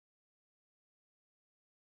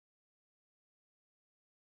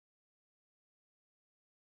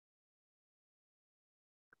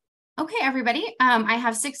Okay, everybody, I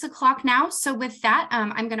have 6 o'clock now. So with that,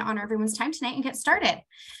 I'm going to honor everyone's time tonight and get started.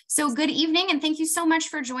 So good evening, and thank you so much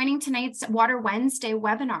for joining tonight's Water Wednesday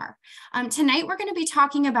webinar. Tonight, we're going to be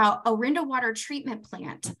talking about Orinda Water Treatment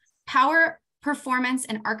Plant, Power, Performance,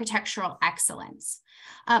 and Architectural Excellence.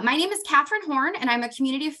 My name is Catherine Horn, and I'm a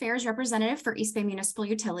Community Affairs Representative for East Bay Municipal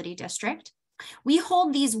Utility District. We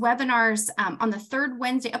hold these webinars on the third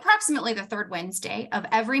Wednesday, approximately the third Wednesday of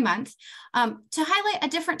every month, to highlight a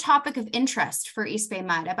different topic of interest for East Bay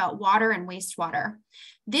MUD about water and wastewater.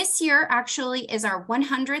 This year actually is our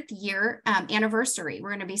 100th year anniversary. We're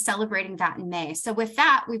going to be celebrating that in May. So with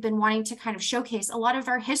that, we've been wanting to kind of showcase a lot of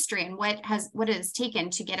our history and what it has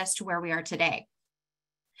taken to get us to where we are today.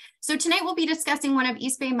 So tonight we'll be discussing one of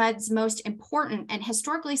East Bay MUD's most important and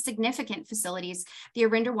historically significant facilities, the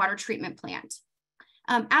Orinda Water Treatment Plant.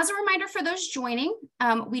 As a reminder for those joining,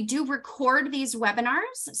 we do record these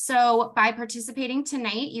webinars. So by participating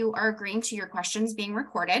tonight, you are agreeing to your questions being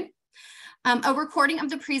recorded. A recording of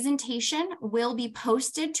the presentation will be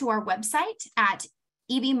posted to our website at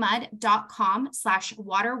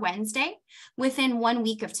ebmud.com/waterwednesday within 1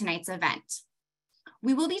 week of tonight's event.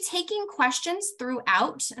 We will be taking questions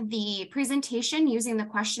throughout the presentation using the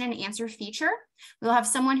question and answer feature. We'll have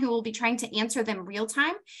someone who will be trying to answer them real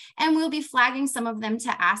time, and we'll be flagging some of them to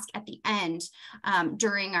ask at the end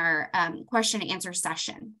during our question and answer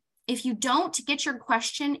session. If you don't get your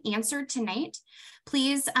question answered tonight,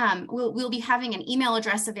 please, we'll be having an email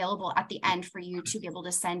address available at the end for you to be able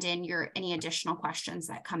to send in any additional questions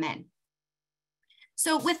that come in.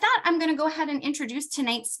 So with that, I'm going to go ahead and introduce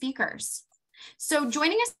tonight's speakers. So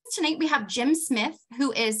joining us tonight, we have Jim Smith,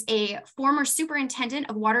 who is a former superintendent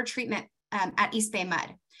of water treatment at East Bay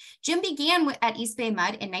MUD. Jim began at East Bay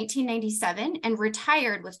MUD in 1997 and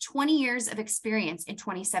retired with 20 years of experience in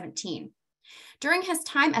 2017. During his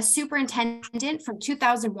time as superintendent from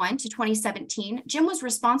 2001 to 2017, Jim was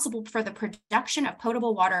responsible for the production of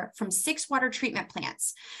potable water from 6 water treatment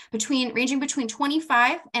plants, ranging between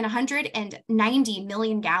 25 and 190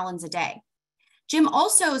 million gallons a day. Jim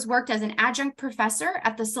also has worked as an adjunct professor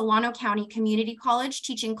at the Solano County Community College,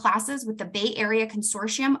 teaching classes with the Bay Area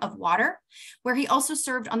Consortium of Water, where he also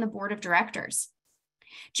served on the board of directors.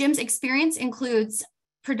 Jim's experience includes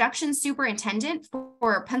production superintendent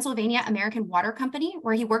for Pennsylvania American Water Company,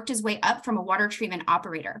 where he worked his way up from a water treatment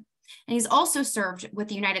operator. And he's also served with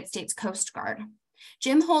the United States Coast Guard.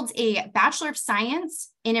 Jim holds a Bachelor of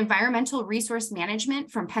Science in Environmental Resource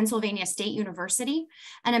Management from Pennsylvania State University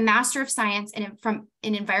and a Master of Science in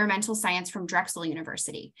Environmental Science from Drexel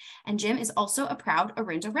University. And Jim is also a proud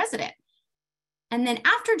Orinda resident. And then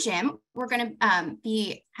after Jim, we're going to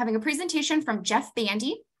be having a presentation from Jeff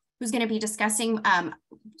Bandy, who's going to be discussing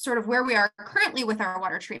sort of where we are currently with our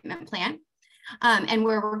water treatment plant. And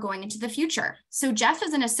where we're going into the future. So Jeff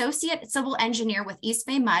is an associate civil engineer with East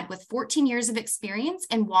Bay MUD with 14 years of experience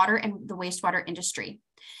in water and the wastewater industry.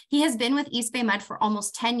 He has been with East Bay MUD for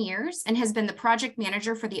almost 10 years and has been the project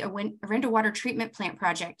manager for the Orinda Water Treatment Plant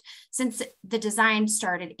project since the design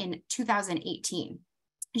started in 2018.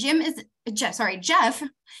 Jeff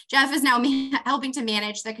is now helping to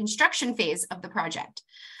manage the construction phase of the project.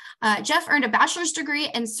 Jeff earned a bachelor's degree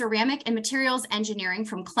in ceramic and materials engineering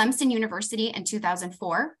from Clemson University in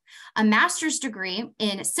 2004, a master's degree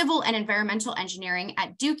in civil and environmental engineering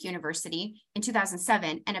at Duke University in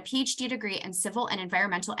 2007, and a PhD degree in civil and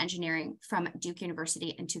environmental engineering from Duke University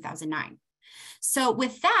in 2009. So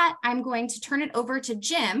with that, I'm going to turn it over to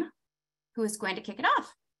Jim, who is going to kick it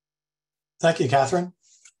off. Thank you, Catherine.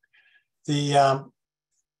 The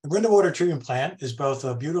Orinda Water Treatment Plant is both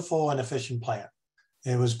a beautiful and efficient plant.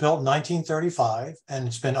 It was built in 1935, and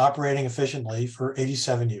it's been operating efficiently for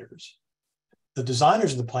 87 years. The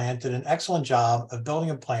designers of the plant did an excellent job of building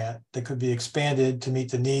a plant that could be expanded to meet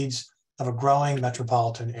the needs of a growing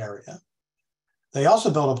metropolitan area. They also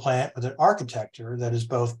built a plant with an architecture that is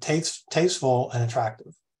both tasteful and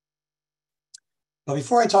attractive. But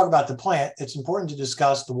before I talk about the plant, it's important to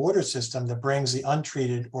discuss the water system that brings the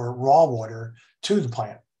untreated or raw water to the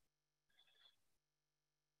plant.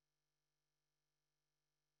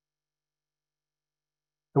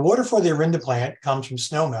 The water for the Orinda plant comes from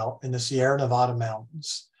snowmelt in the Sierra Nevada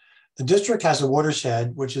mountains. The district has a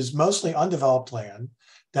watershed, which is mostly undeveloped land,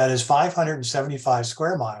 that is 575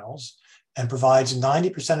 square miles and provides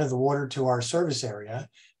 90% of the water to our service area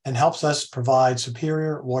and helps us provide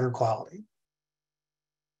superior water quality.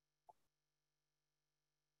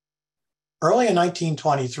 Early in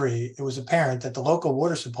 1923, it was apparent that the local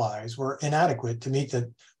water supplies were inadequate to meet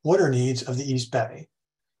the water needs of the East Bay.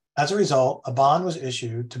 As a result, a bond was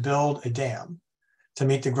issued to build a dam to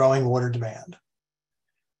meet the growing water demand.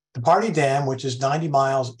 The Party Dam, which is 90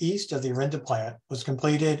 miles east of the Orinda plant, was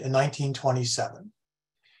completed in 1927.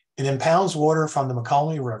 It impounds water from the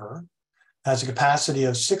Macomb River, has a capacity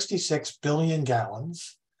of 66 billion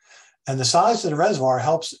gallons, and the size of the reservoir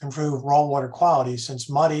helps improve raw water quality since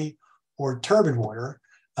muddy or turbid water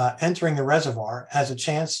entering the reservoir has a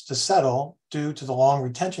chance to settle due to the long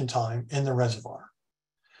retention time in the reservoir.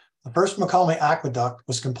 The first Macomb aqueduct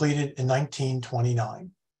was completed in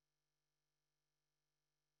 1929.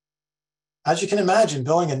 As you can imagine,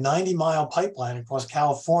 building a 90-mile pipeline across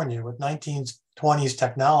California with 1920s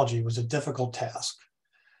technology was a difficult task.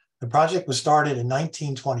 The project was started in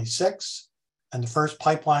 1926, and the first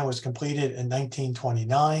pipeline was completed in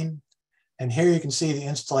 1929. And here you can see the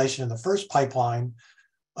installation of the first pipeline,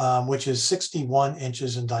 which is 61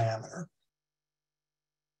 inches in diameter.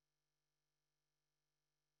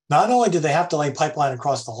 Not only did they have to lay pipeline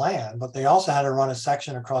across the land, but they also had to run a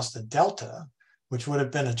section across the delta, which would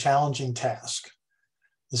have been a challenging task.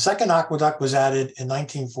 The second aqueduct was added in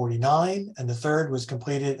 1949, and the third was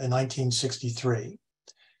completed in 1963.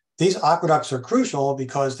 These aqueducts are crucial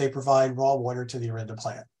because they provide raw water to the Orinda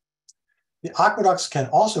plant. The aqueducts can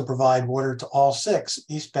also provide water to all 6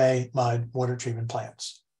 East Bay mud water treatment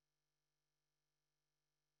plants.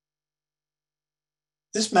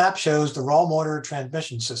 This map shows the raw water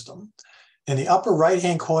transmission system. In the upper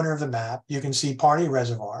right-hand corner of the map, you can see Party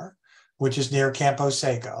Reservoir, which is near Campo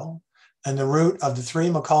Seco, and the route of the 3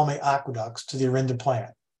 Macomb aqueducts to the Orinda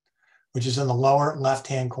plant, which is in the lower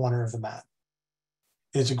left-hand corner of the map.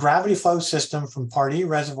 It is a gravity flow system from Party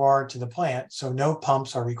Reservoir to the plant, so no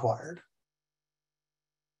pumps are required.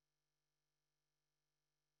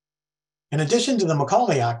 In addition to the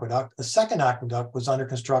Macomb aqueduct, a second aqueduct was under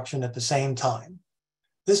construction at the same time.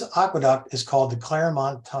 This aqueduct is called the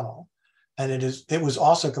Claremont Tunnel, and it was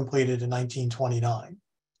also completed in 1929.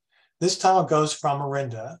 This tunnel goes from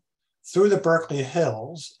Orinda through the Berkeley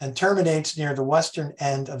Hills and terminates near the western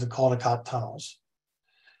end of the Caldecott tunnels.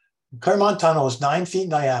 The Claremont Tunnel is 9 feet in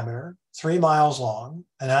diameter, 3 miles long,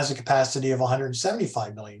 and has a capacity of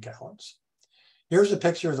 175 million gallons. Here's a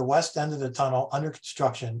picture of the west end of the tunnel under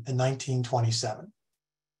construction in 1927.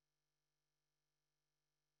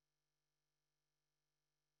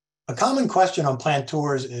 A common question on plant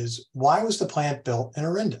tours is, why was the plant built in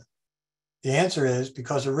Orinda? The answer is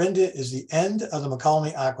because Orinda is the end of the Macomb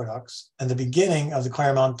aqueducts and the beginning of the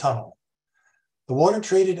Claremont Tunnel. The water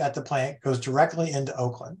treated at the plant goes directly into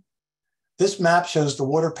Oakland. This map shows the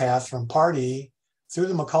water path from Pardee through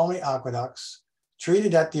the Macomb aqueducts,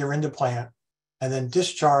 treated at the Orinda plant, and then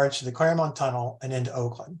discharged to the Claremont Tunnel and into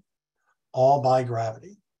Oakland, all by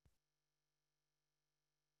gravity.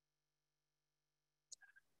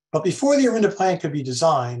 But before the Orinda plant could be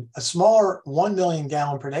designed, a smaller 1 million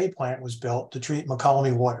gallon per day plant was built to treat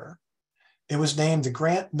Macomb water. It was named the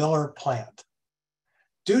Grant Miller plant.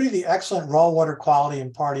 Due to the excellent raw water quality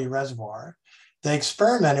in Pardee Reservoir, they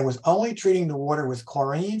experimented with only treating the water with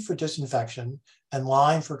chlorine for disinfection and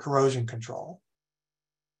lime for corrosion control.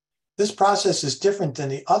 This process is different than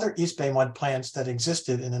the other East Bay mud plants that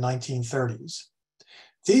existed in the 1930s.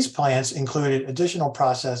 These plants included additional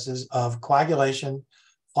processes of coagulation,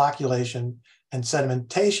 flocculation, and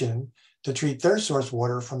sedimentation to treat their source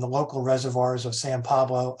water from the local reservoirs of San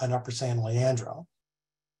Pablo and Upper San Leandro.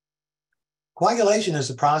 Coagulation is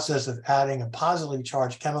the process of adding a positively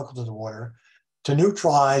charged chemical to the water to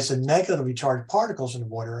neutralize the negatively charged particles in the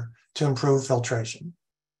water to improve filtration.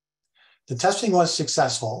 The testing was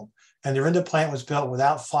successful, and the Orinda plant was built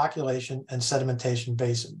without flocculation and sedimentation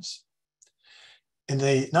basins. In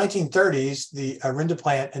the 1930s, the Orinda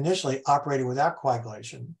plant initially operated without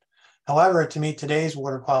coagulation. However, to meet today's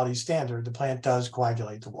water quality standard, the plant does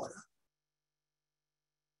coagulate the water.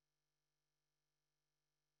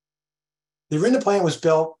 The Orinda plant was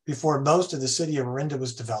built before most of the city of Orinda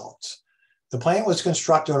was developed. The plant was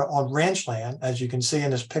constructed on ranch land, as you can see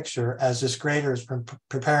in this picture, as this grader is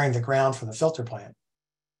preparing the ground for the filter plant.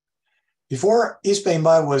 Before East Bay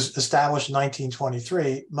Mud was established in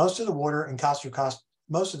 1923, most of the water in Contra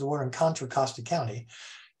Costa County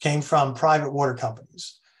came from private water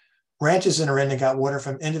companies. Ranches in Orinda got water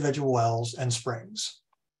from individual wells and springs.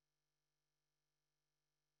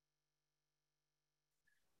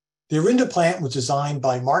 The Orinda plant was designed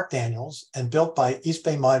by Mark Daniels and built by East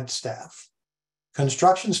Bay Mud staff.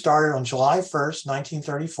 Construction started on July 1st,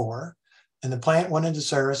 1934, and the plant went into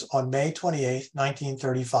service on May 28th,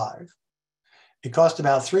 1935. It cost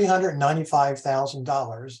about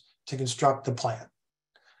 $395,000 to construct the plant.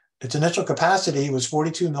 Its initial capacity was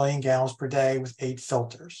 42 million gallons per day with 8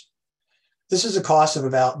 filters. This is a cost of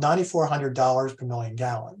about $9,400 per million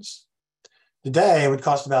gallons. Today, it would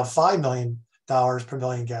cost about $5 million per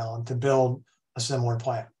million gallon to build a similar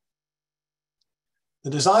plant. The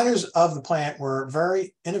designers of the plant were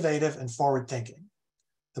very innovative and forward-thinking.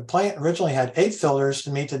 The plant originally had 8 filters to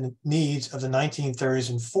meet the needs of the 1930s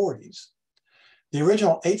and 40s. The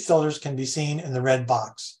original 8 filters can be seen in the red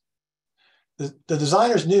box. The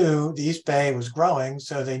designers knew the East Bay was growing,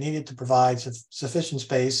 so they needed to provide sufficient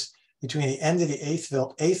space between the end of the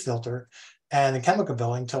eighth filter and the chemical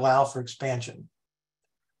building to allow for expansion.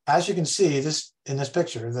 As you can see in this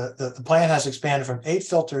picture, the plant has expanded from 8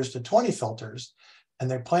 filters to 20 filters, and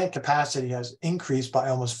their plant capacity has increased by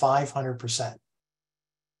almost 500%.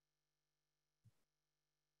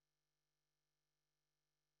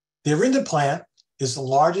 The Orinda plant is the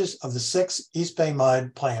largest of the 6 East Bay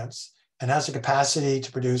MUD plants and has a capacity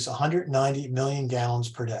to produce 190 million gallons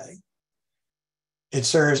per day. It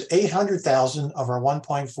serves 800,000 of our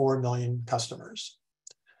 1.4 million customers.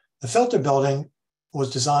 The filter building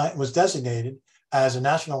was designated as a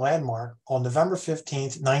national landmark on November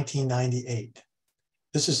 15th, 1998.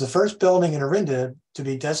 This is the first building in Orinda to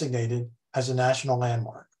be designated as a national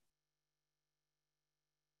landmark.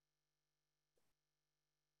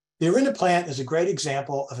 The Orinda plant is a great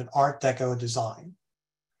example of an Art Deco design.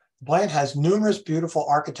 The plant has numerous beautiful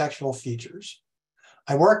architectural features.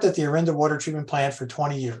 I worked at the Orinda water treatment plant for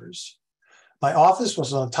 20 years. My office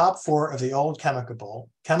was on the top floor of the old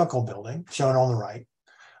chemical building, shown on the right.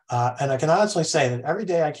 And I can honestly say that every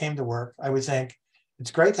day I came to work, I would think,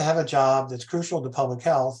 it's great to have a job that's crucial to public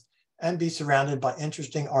health and be surrounded by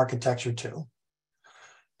interesting architecture too.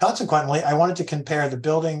 Consequently, I wanted to compare the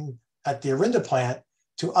building at the Orinda plant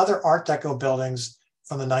to other Art Deco buildings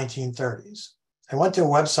from the 1930s. I went to a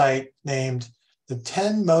website named the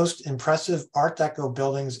 10 Most Impressive Art Deco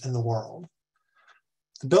Buildings in the World.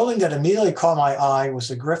 The building that immediately caught my eye was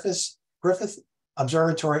the Griffith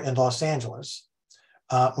Observatory in Los Angeles,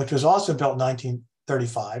 which was also built in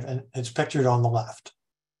 1935, and it's pictured on the left.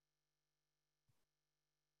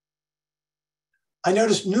 I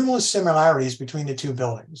noticed numerous similarities between the 2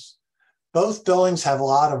 buildings. Both buildings have a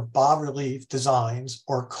lot of bas-relief designs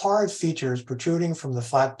or carved features protruding from the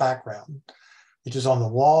flat background, which is on the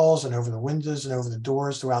walls and over the windows and over the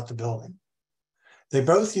doors throughout the building. They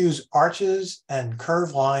both use arches and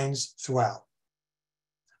curved lines throughout.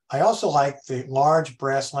 I also like the large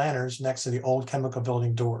brass lanterns next to the old chemical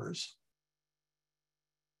building doors.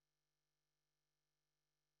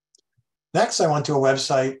 Next, I went to a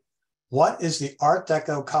website, What is the Art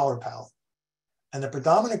Deco Color Palette? And the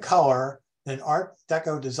predominant color in Art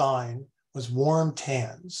Deco design was warm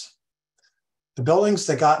tans. The building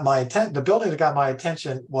that got my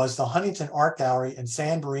attention was the Huntington Art Gallery in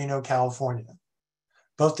San Bernardino, California.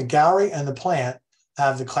 Both the gallery and the plant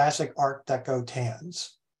have the classic Art Deco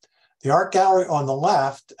tans. The art gallery on the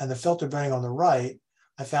left and the filter building on the right,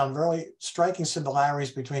 I found really striking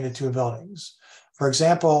similarities between the 2 buildings. For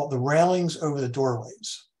example, the railings over the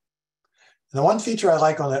doorways. And the one feature I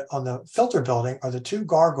like on the filter building are the 2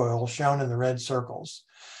 gargoyles shown in the red circles.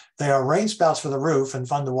 They are rain spouts for the roof and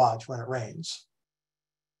fun to watch when it rains.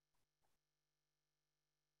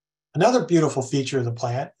 Another beautiful feature of the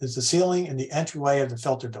plant is the ceiling in the entryway of the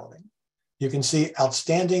filter building. You can see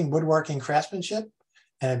outstanding woodworking craftsmanship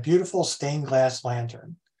and a beautiful stained glass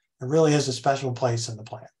lantern. It really is a special place in the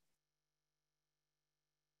plant.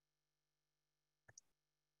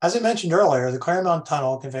 As I mentioned earlier, the Claremont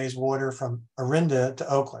Tunnel conveys water from Orinda to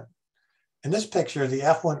Oakland. In this picture, the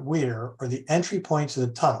effluent weir, or the entry point to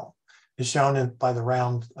the tunnel, is shown by the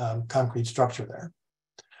round concrete structure there.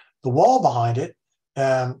 The wall behind it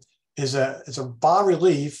is a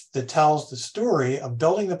bas-relief that tells the story of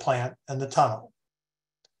building the plant and the tunnel.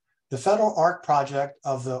 The Federal Arc Project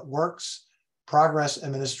of the Works Progress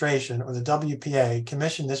Administration, or the WPA,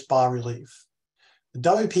 commissioned this bas-relief. The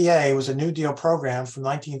WPA was a New Deal program from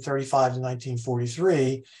 1935 to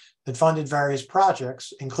 1943 that funded various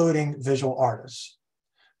projects, including visual artists.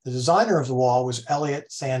 The designer of the wall was Elliott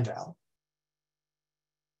Sandow.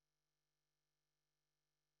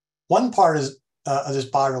 One part of this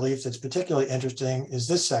bas-relief that's particularly interesting is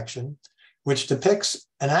this section, which depicts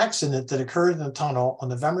an accident that occurred in the tunnel on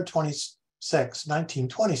November 26,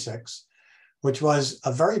 1926, which was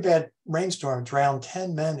a very bad rainstorm drowned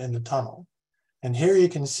 10 men in the tunnel. And here you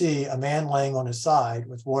can see a man laying on his side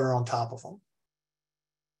with water on top of him.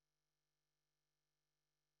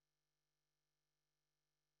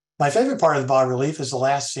 My favorite part of the bas-relief is the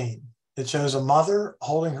last scene. It shows a mother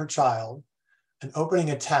holding her child and opening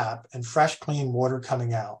a tap and fresh, clean water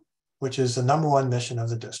coming out, which is the #1 mission of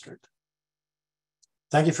the district.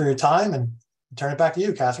 Thank you for your time, and I'll turn it back to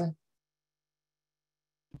you, Catherine.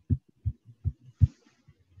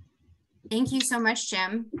 Thank you so much,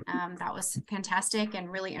 Jim. That was fantastic and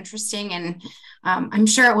really interesting. And I'm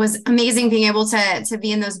sure it was amazing being able to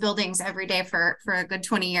be in those buildings every day for a good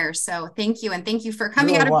 20 years. So thank you. And thank you for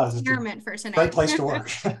coming out of retirement for tonight. Great place to work.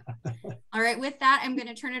 All right, with that, I'm going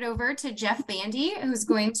to turn it over to Jeff Bandy, who's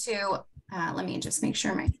going to, let me just make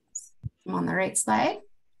sure I'm on the right slide.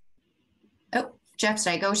 Oh, Jeff, did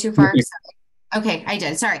I go too far? Okay, I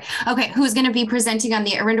did. Sorry. Okay, who's going to be presenting on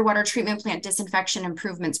the Orinda Water Treatment Plant Disinfection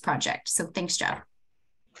Improvements Project? So thanks, Jeff.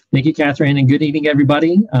 Thank you, Catherine, and good evening,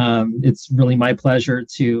 everybody. It's really my pleasure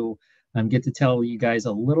to get to tell you guys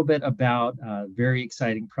a little bit about a very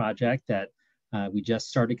exciting project that we just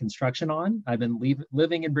started construction on. I've been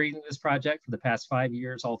living and breathing this project for the past 5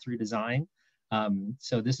 years, all through design.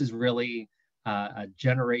 So this is really a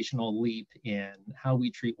generational leap in how we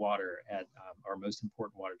treat water at our most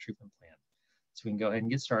important water treatment plant. So we can go ahead and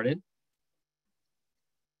get started.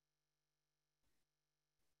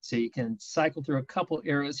 So you can cycle through a couple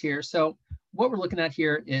arrows here. So what we're looking at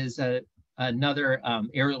here is another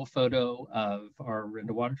aerial photo of our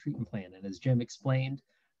Orinda water treatment plant. And as Jim explained,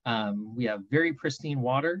 we have very pristine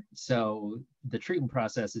water. So the treatment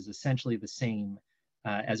process is essentially the same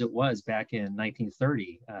as it was back in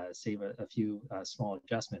 1930, save a few small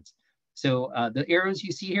adjustments. So the arrows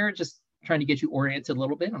you see here, just trying to get you oriented a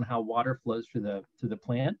little bit on how water flows through the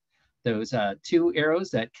plant. Those two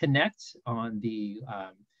arrows that connect on the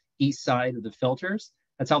east side of the filters,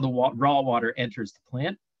 that's how the raw water enters the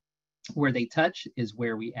plant. Where they touch is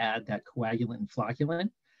where we add that coagulant and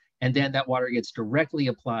flocculant, and then that water gets directly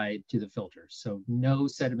applied to the filters. So no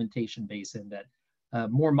sedimentation basin that a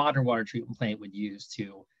more modern water treatment plant would use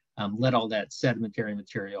to let all that sedimentary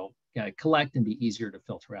material collect and be easier to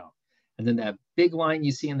filter out. And then that big line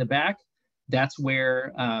you see in the back, that's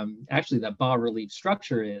where actually that bas-relief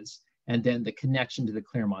structure is, and then the connection to the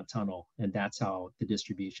Claremont Tunnel, and that's how the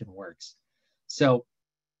distribution works. So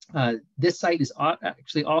this site is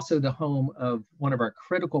actually also the home of one of our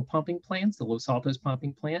critical pumping plants, the Los Altos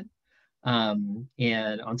pumping plant.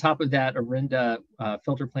 And on top of that, Orinda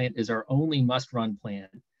filter plant is our only must-run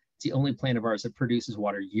plant. It's the only plant of ours that produces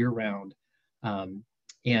water year-round.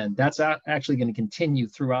 And that's actually going to continue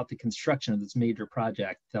throughout the construction of this major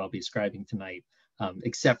project that I'll be describing tonight,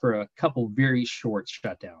 except for a couple very short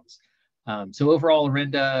shutdowns. So overall,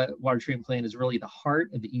 Orinda water treatment plant is really the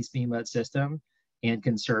heart of the East EBMUD system and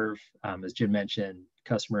can serve, as Jim mentioned,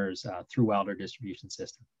 customers throughout our distribution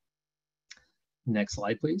system. Next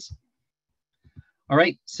slide, please. All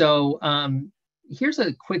right, so here's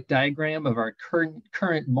a quick diagram of our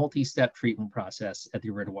current multi-step treatment process at the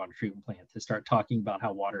Orinda water treatment plant to start talking about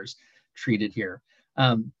how water's treated here.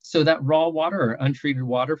 So that raw water or untreated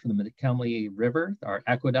water from the McKinley River, our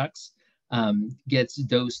aqueducts, gets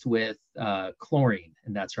dosed with chlorine,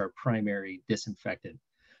 and that's our primary disinfectant.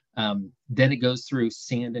 Then it goes through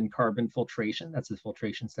sand and carbon filtration. That's the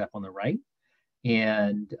filtration step on the right.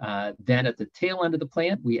 And then at the tail end of the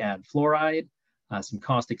plant, we add fluoride, some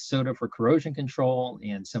caustic soda for corrosion control,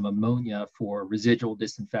 and some ammonia for residual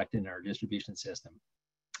disinfectant in our distribution system.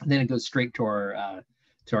 And then it goes straight to our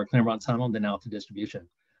Claremont Tunnel and then out to distribution.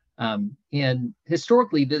 And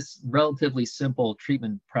historically, this relatively simple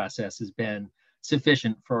treatment process has been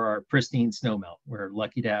sufficient for our pristine snowmelt. We're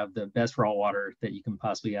lucky to have the best raw water that you can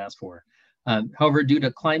possibly ask for. However, due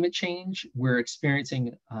to climate change, we're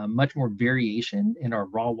experiencing much more variation in our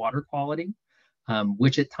raw water quality,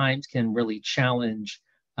 which at times can really challenge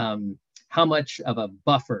how much of a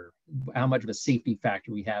buffer, how much of a safety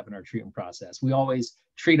factor we have in our treatment process. We always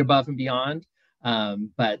treat above and beyond,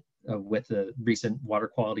 but with the recent water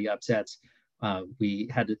quality upsets, we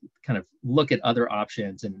had to kind of look at other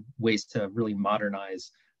options and ways to really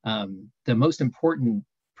modernize the most important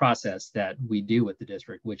process that we do at the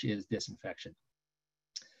district, which is disinfection.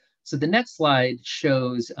 So the next slide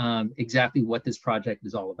shows exactly what this project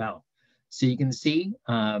is all about. So you can see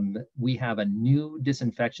we have a new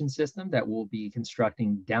disinfection system that we'll be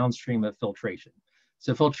constructing downstream of filtration.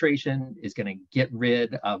 So filtration is going to get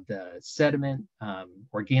rid of the sediment,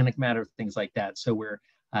 organic matter, things like that. So we're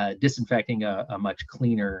disinfecting a much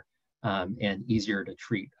cleaner and easier to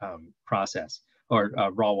treat process or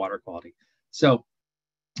raw water quality. So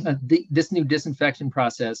this new disinfection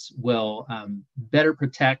process will better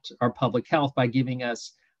protect our public health by giving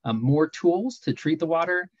us more tools to treat the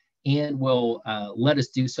water, and will let us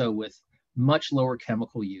do so with much lower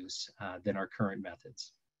chemical use than our current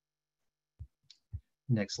methods.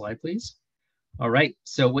 Next slide, please. All right,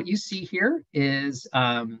 so what you see here is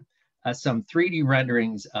some 3D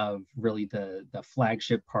renderings of really the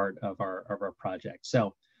flagship part of our project.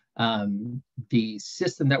 So the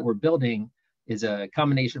system that we're building is a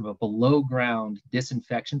combination of a below ground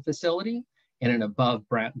disinfection facility and an above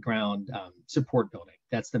ground support building.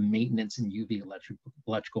 That's the maintenance and UV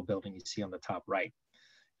electrical building you see on the top right.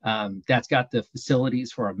 That's got the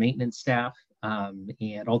facilities for our maintenance staff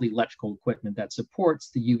and all the electrical equipment that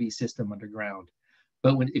supports the UV system underground.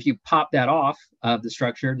 But if you pop that off of the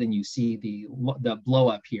structure, then you see the blow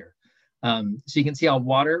up here. So you can see how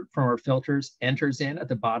water from our filters enters in at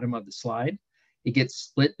the bottom of the slide. It gets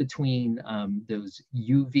split between those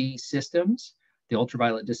UV systems, the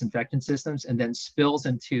ultraviolet disinfectant systems, and then spills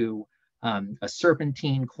into a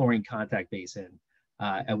serpentine chlorine contact basin,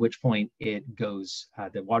 at which point it goes,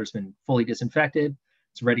 the water's been fully disinfected,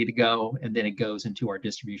 it's ready to go, and then it goes into our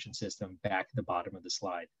distribution system back at the bottom of the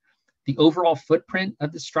slide. The overall footprint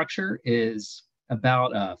of the structure is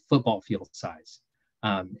about a football field size.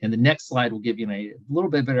 And the next slide will give you a little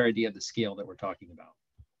bit better idea of the scale that we're talking about.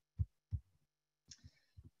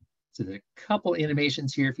 So there's a couple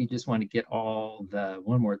animations here if you just want to get all the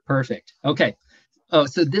one more. Perfect. Okay. Oh,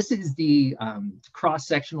 so this is the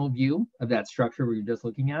cross-sectional view of that structure we were just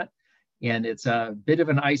looking at. And it's a bit of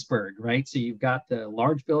an iceberg, right? So you've got the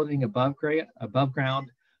large building above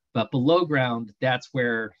ground, but below ground, that's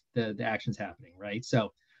where the action's happening, right?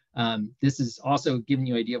 So this is also giving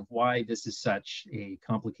you an idea of why this is such a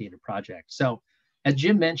complicated project. So as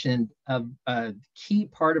Jim mentioned, a key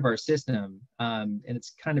part of our system, and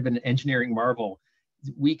it's kind of an engineering marvel,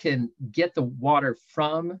 we can get the water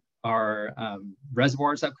from our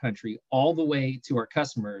reservoirs upcountry all the way to our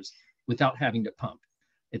customers without having to pump.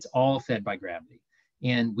 It's all fed by gravity.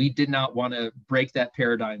 And we did not want to break that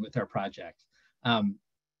paradigm with our project.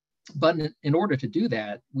 But in order to do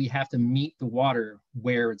that, we have to meet the water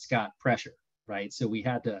where it's got pressure, right? So we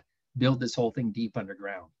had to build this whole thing deep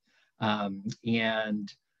underground.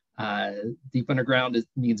 Deep underground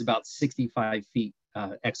means about 65 feet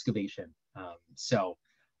excavation. So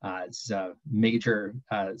it's a major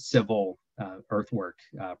civil earthwork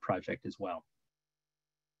project as well.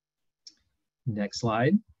 Next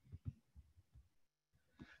slide.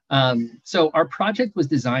 So our project was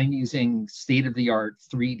designed using state-of-the-art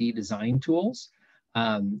 3D design tools.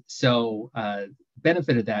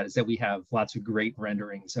 Benefit of that is that we have lots of great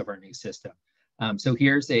renderings of our new system. So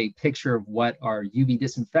here's a picture of what our UV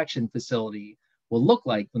disinfection facility will look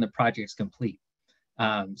like when the project's complete.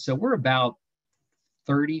 So we're about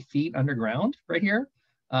 30 feet underground right here.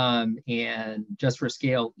 And just for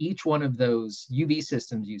scale, each one of those UV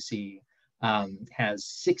systems you see has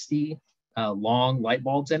 60 long light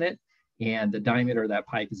bulbs in it, and the diameter of that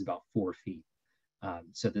pipe is about 4 feet.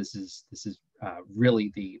 So this is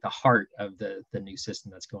really the heart of the new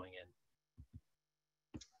system that's going in.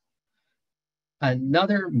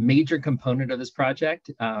 Another major component of this project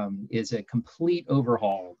is a complete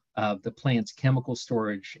overhaul of the plant's chemical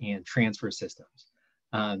storage and transfer systems.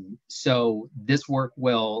 So this work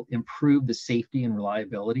will improve the safety and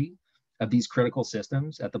reliability of these critical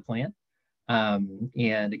systems at the plant.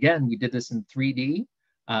 And again, we did this in 3D,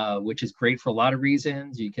 which is great for a lot of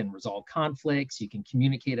reasons. You can resolve conflicts, you can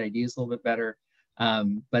communicate ideas a little bit better.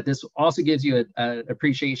 But this also gives you an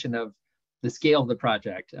appreciation of the scale of the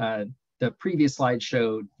project. The previous slide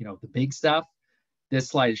showed, the big stuff. This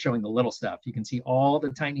slide is showing the little stuff. You can see all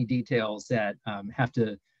the tiny details that have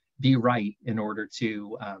to be right in order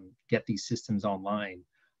to get these systems online.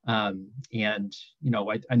 I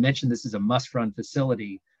mentioned this is a must-run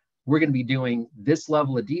facility. We're going to be doing this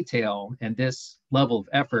level of detail and this level of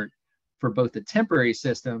effort for both the temporary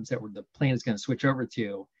systems that the plant is going to switch over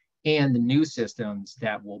to and the new systems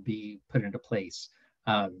that will be put into place.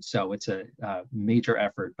 So it's a major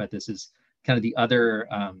effort, but this is kind of the other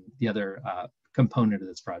component of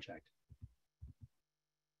this project.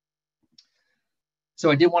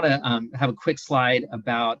 So I did want to have a quick slide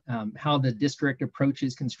about how the district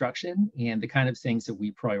approaches construction and the kind of things that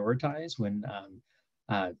we prioritize when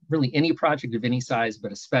really any project of any size,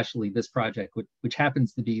 but especially this project, which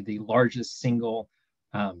happens to be the largest single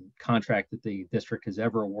contract that the district has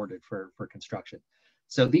ever awarded for construction.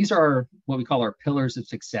 So these are what we call our pillars of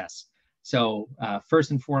success. So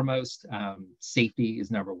first and foremost, safety is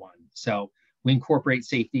number one. So we incorporate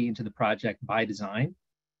safety into the project by design,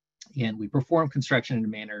 and we perform construction in a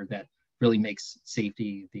manner that really makes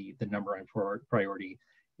safety the number one priority.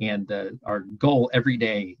 And our goal every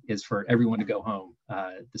day is for everyone to go home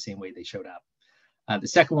the same way they showed up. The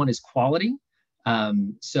second one is quality.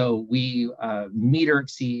 So we meet or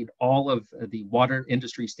exceed all of the water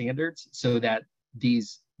industry standards so that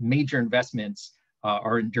these major investments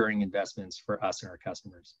are enduring investments for us and our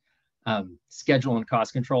customers. Schedule and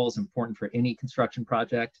cost control is important for any construction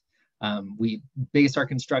project. We base our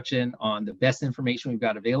construction on the best information we've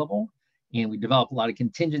got available, And we develop a lot of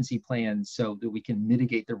contingency plans so that we can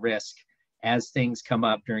mitigate the risk as things come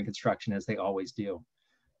up during construction, as they always do.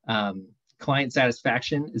 Client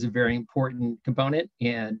satisfaction is a very important component.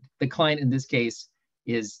 And the client in this case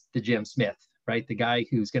is the Jim Smith, right? The guy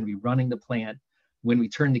who's going to be running the plant when we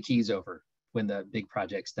turn the keys over, when the big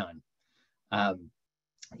project's done.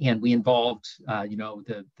 And we involved, you know,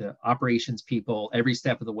 the operations people every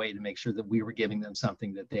step of the way to make sure that we were giving them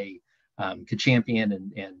something that they could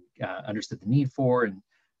champion and understood the need for, and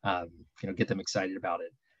you know, get them excited about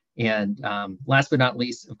it. And last but not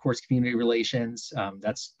least, of course, community relations.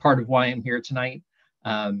 That's part of why I'm here tonight.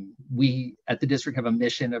 We at the district have a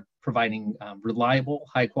mission of providing reliable,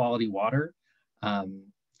 high quality water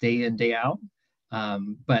day in, day out.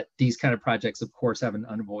 But these kind of projects, of course, have an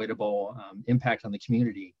unavoidable impact on the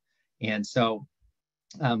community. And so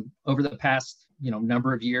over the past, you know,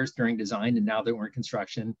 number of years during design, and now that we're in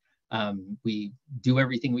construction, we do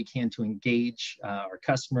everything we can to engage our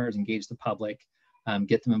customers, engage the public,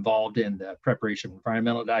 get them involved in the preparation of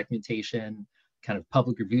environmental documentation, kind of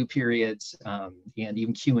public review periods, and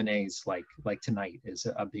even Q&As like tonight is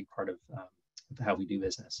a big part of how we do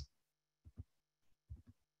business.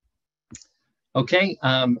 Okay,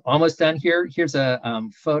 almost done here. Here's a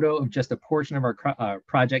photo of just a portion of our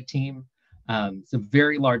project team. It's a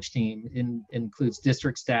very large team. Includes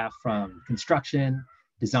district staff from construction,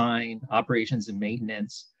 design, operations, and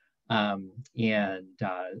maintenance. Also,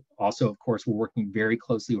 of course, we're working very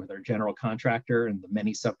closely with our general contractor and the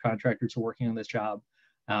many subcontractors who are working on this job.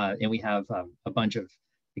 And we have a bunch of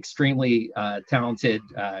extremely talented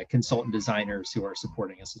consultant designers who are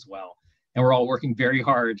supporting us as well. And we're all working very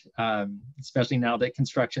hard, especially now that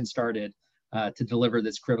construction started, to deliver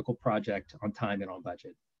this critical project on time and on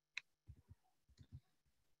budget.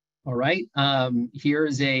 All right,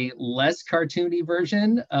 here's a less cartoony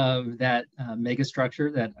version of that mega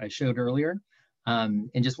structure that I showed earlier. And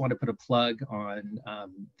just want to put a plug on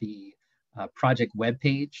the project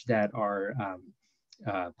webpage that our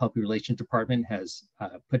Public Relations Department has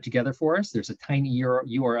put together for us. There's a tiny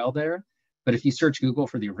URL there. But if you search Google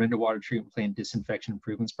for the Orinda Water Treatment Plant Disinfection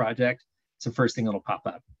Improvements Project, it's the first thing that'll pop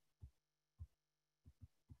up.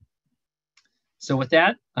 So with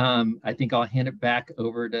that, I think I'll hand it back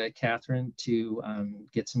over to Catherine to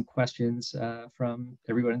get some questions from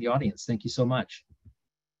everyone in the audience. Thank you so much.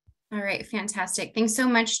 All right, fantastic. Thanks so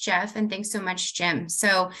much, Jeff, and thanks so much, Jim.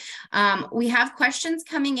 So we have questions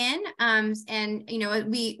coming in, and you know,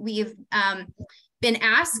 we've been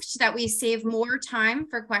asked that we save more time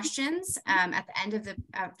for questions at the end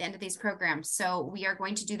of these programs. So we are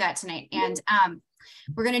going to do that tonight, and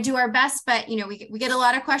we're going to do our best. But you know, we get a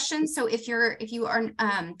lot of questions. So if you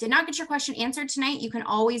did not get your question answered tonight, you can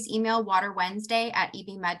always email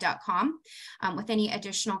waterwednesday@ebmud.com with any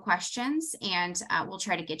additional questions, and we'll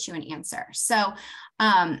try to get you an answer. So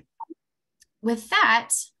with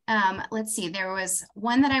that, let's see. There was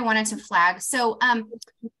one that I wanted to flag. So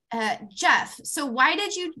Jeff, so why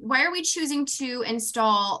are we choosing to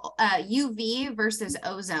install UV versus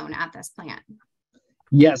ozone at this plant?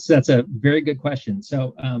 Yes, that's a very good question.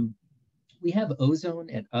 So we have ozone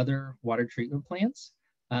at other water treatment plants.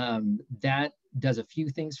 That does a few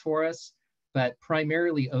things for us, but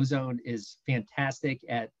primarily ozone is fantastic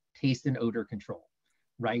at taste and odor control,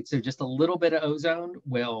 right? So just a little bit of ozone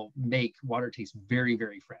will make water taste very,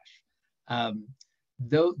 very fresh.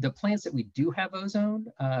 Though the plants that we do have ozone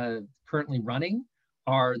currently running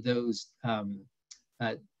are those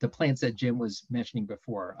the plants that Jim was mentioning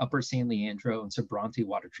before, Upper San Leandro and Sobranti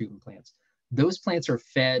water treatment plants. Those plants are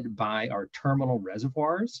fed by our terminal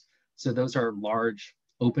reservoirs. So those are large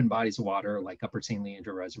open bodies of water like Upper San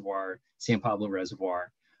Leandro Reservoir, San Pablo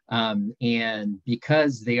Reservoir. And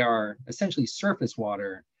because they are essentially surface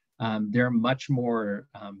water, they're much more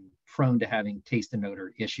prone to having taste and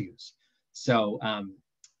odor issues. So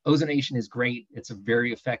ozonation is great. It's a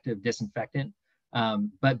very effective disinfectant.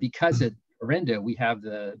 But because at Orinda, we have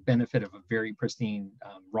the benefit of a very pristine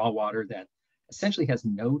raw water that essentially has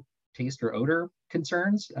no taste or odor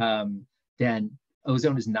concerns, then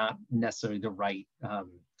ozone is not necessarily the right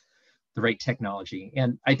technology.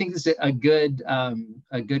 And I think this is a good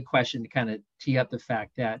question to kind of tee up the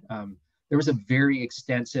fact that there was a very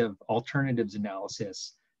extensive alternatives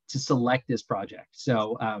analysis to select this project.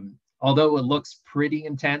 So although it looks pretty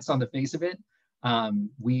intense on the face of it,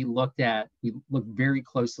 we looked very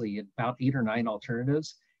closely at about 8 or 9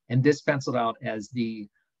 alternatives, and this penciled out as the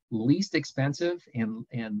least expensive and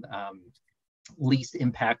least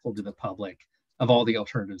impactful to the public of all the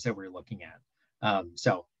alternatives that we're looking at.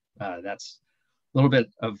 So that's a little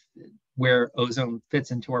bit of where ozone fits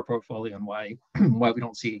into our portfolio and why we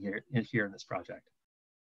don't see it here in this project.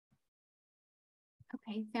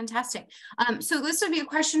 Okay, fantastic. So this would be a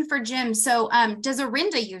question for Jim. So does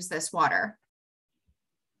Orinda use this water?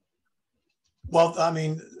 Well, I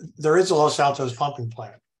mean, there is a Los Altos pumping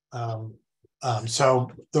plant.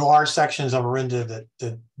 So there are sections of Orinda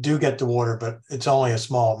that do get the water, but it's only a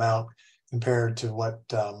small amount compared to what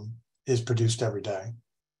is produced every day.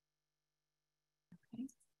 Okay,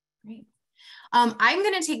 great. I'm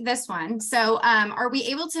going to take this one. So are we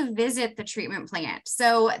able to visit the treatment plant?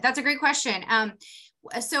 So that's a great question.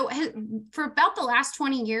 So for about the last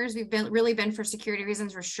 20 years, we've really been for security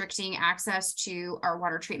reasons restricting access to our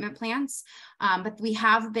water treatment plants. But we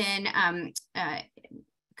have been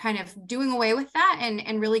kind of doing away with that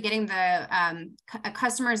and really getting the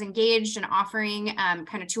customers engaged and offering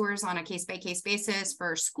kind of tours on a case-by-case basis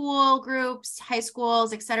for school groups, high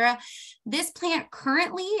schools, et cetera. This plant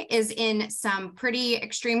currently is in some pretty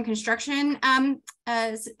extreme construction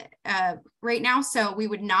right now, so we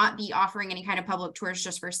would not be offering any kind of public tours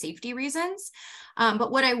just for safety reasons.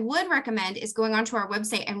 But what I would recommend is going onto our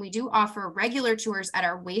website, and we do offer regular tours at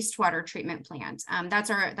our wastewater treatment plant.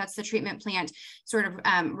 That's the treatment plant sort of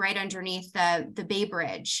right underneath the Bay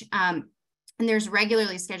Bridge. And there's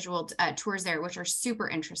regularly scheduled tours there, which are super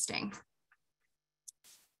interesting.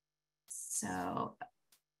 So,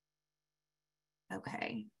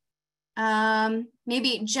 okay.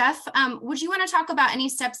 Maybe Jeff, would you want to talk about any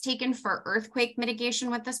steps taken for earthquake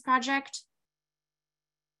mitigation with this project?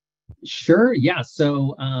 Sure. Yeah.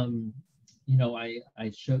 So, you know, I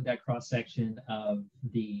showed that cross section of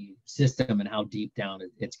the system and how deep down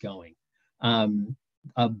it's going.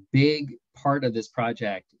 A big part of this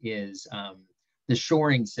project is the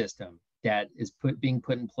shoring system that is being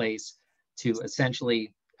put in place to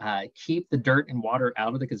essentially keep the dirt and water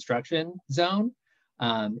out of the construction zone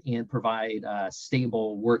and provide a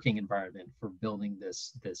stable working environment for building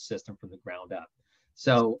this system from the ground up.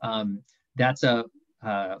 So that's a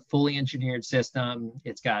fully engineered system.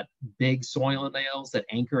 It's got big soil nails that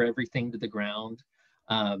anchor everything to the ground.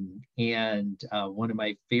 And one of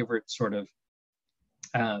my favorite sort of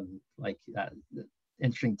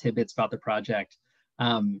interesting tidbits about the project,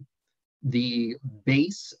 the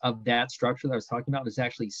base of that structure that I was talking about is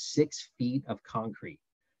actually 6 feet of concrete.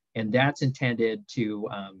 And that's intended to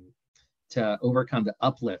overcome the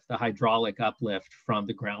uplift, the hydraulic uplift from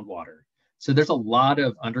the groundwater. So there's a lot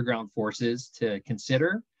of underground forces to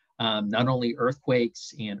consider, not only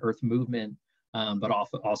earthquakes and earth movement, but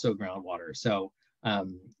also groundwater. So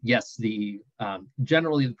yes,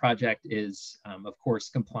 generally the project is, of course,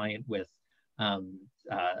 compliant with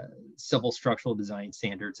civil structural design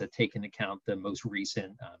standards that take into account the most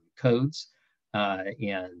recent codes.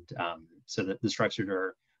 So that the structures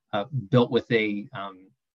are built with a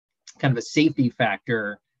kind of a safety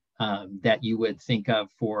factor that you would think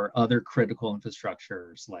of for other critical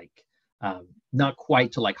infrastructures, like not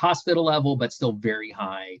quite to like hospital level, but still very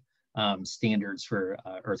high standards for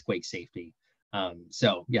earthquake safety.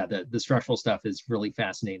 So yeah, the structural stuff is really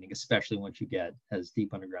fascinating, especially once you get as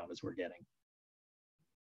deep underground as we're getting.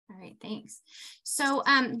 All right, thanks. So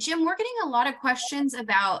Jim, we're getting a lot of questions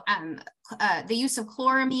about the use of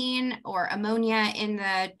chloramine or ammonia in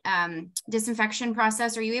the disinfection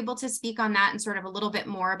process. Are you able to speak on that and sort of a little bit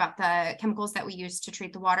more about the chemicals that we use to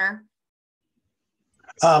treat the water?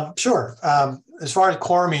 Sure. As far as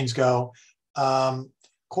chloramines go,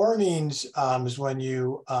 chloramines is when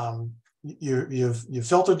you've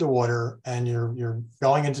filtered the water and you're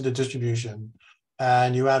going into the distribution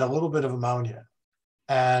and you add a little bit of ammonia.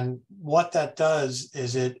 And what that does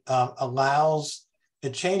is it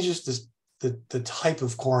changes the type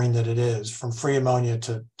of chlorine that it is from free ammonia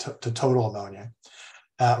to total ammonia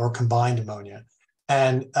or combined ammonia.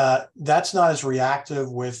 And that's not as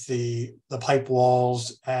reactive with the pipe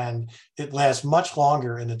walls, and it lasts much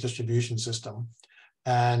longer in the distribution system.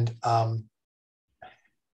 And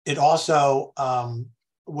it also,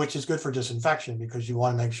 which is good for disinfection because you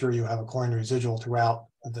want to make sure you have a chlorine residual throughout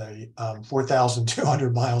the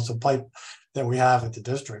 4,200 miles of pipe that we have at the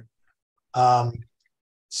district.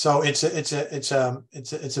 So it's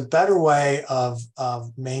a better way of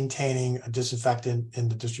maintaining a disinfectant in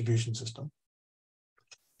the distribution system.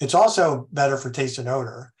 It's also better for taste and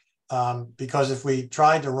odor because if we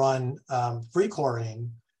tried to run free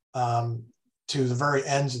chlorine to the very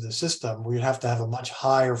ends of the system, we'd have to have a much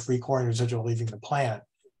higher free chlorine residual leaving the plant,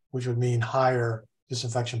 which would mean higher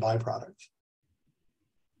disinfection byproducts.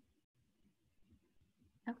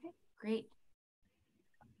 Okay, great.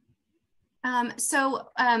 So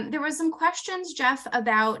there was some questions, Jeff,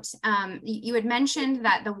 about you had mentioned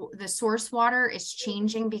that the source water is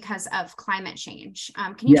changing because of climate change.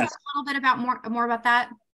 Can you talk a little bit about more about that?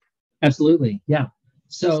 Absolutely, yeah.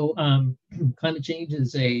 So climate change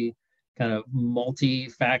is a kind of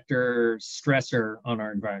multi-factor stressor on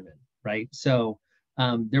our environment, right? So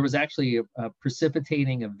there was actually a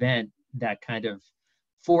precipitating event that kind of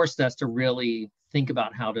forced us to really think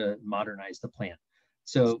about how to modernize the plant.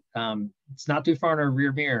 So it's not too far in our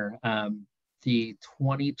rear mirror. The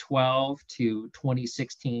 2012 to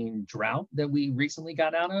 2016 drought that we recently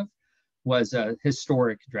got out of was a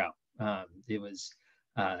historic drought. It was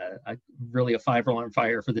really a five-alarm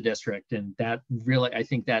fire for the district, and that really, I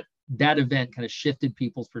think that event kind of shifted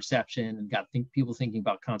people's perception and got people thinking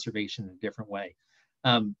about conservation in a different way.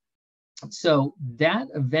 So that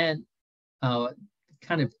event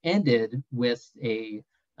kind of ended with a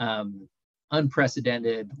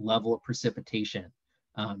unprecedented level of precipitation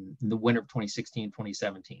in the winter of 2016,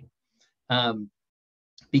 2017.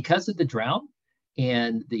 Because of the drought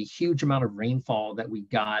and the huge amount of rainfall that we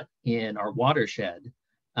got in our watershed,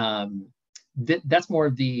 that's more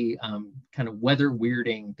of the kind of weather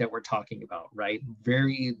weirding that we're talking about, right?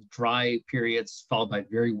 Very dry periods followed by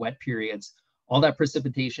very wet periods. All that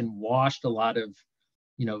precipitation washed a lot of,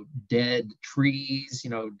 dead trees,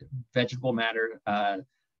 vegetable matter,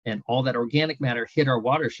 and all that organic matter hit our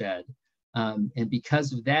watershed. And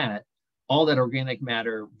because of that, all that organic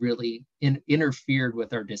matter really interfered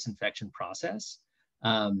with our disinfection process,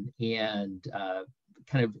 and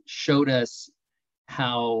kind of showed us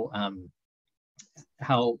how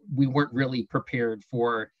we weren't really prepared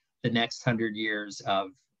for the next 100 years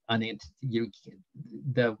of the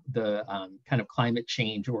kind of climate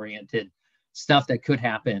change oriented stuff that could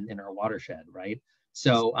happen in our watershed, right?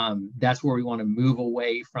 So that's where we want to move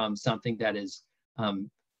away from something that is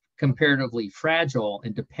comparatively fragile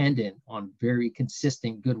and dependent on very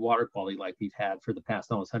consistent good water quality like we've had for the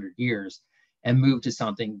past almost 100 years, and move to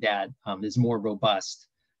something that is more robust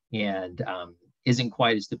and isn't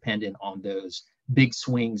quite as dependent on those big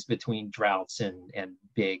swings between droughts and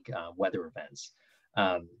big weather events.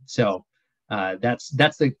 So that's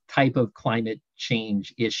the type of climate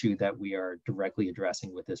change issue that we are directly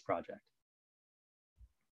addressing with this project.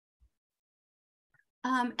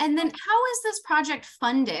 And then how is this project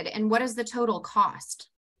funded, and what is the total cost?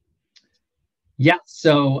 Yeah,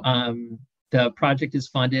 so the project is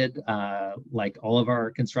funded like all of our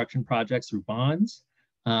construction projects through bonds.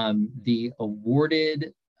 The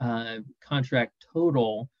awarded contract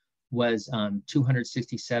total was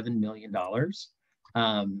 $267 million.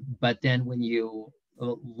 But then when you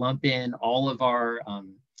lump in all of our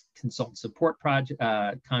consultant support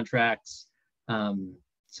contracts,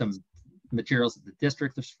 some materials that the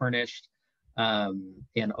district has furnished,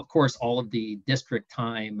 and of course all of the district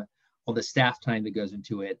time, all the staff time that goes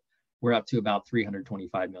into it, we're up to about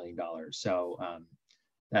 $325 million. So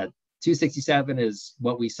that 267 is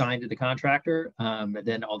what we signed to the contractor, and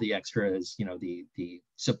then all the extra is, the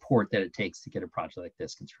support that it takes to get a project like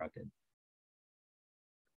this constructed.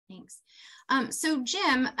 Thanks. So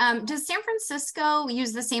Jim, does San Francisco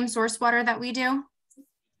use the same source water that we do?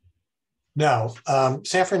 No,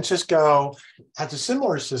 San Francisco has a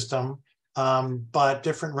similar system, but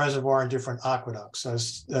different reservoir and different aqueducts.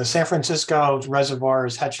 San Francisco's reservoir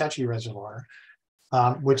is Hetch Hetchy Reservoir,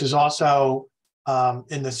 which is also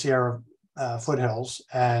in the Sierra foothills,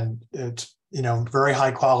 and it's very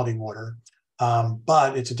high quality water,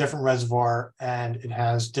 but it's a different reservoir and it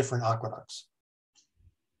has different aqueducts.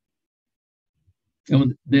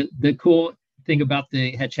 And the cool thing about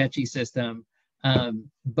the Hetch Hetchy system,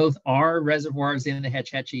 both our reservoirs and the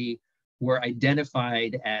Hetch Hetchy were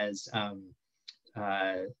identified as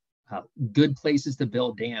good places to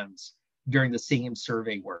build dams during the same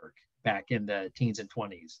survey work back in the teens and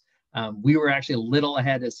 20s. We were actually a little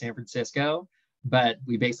ahead of San Francisco, but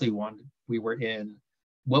we basically we were in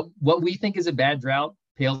what we think is a bad drought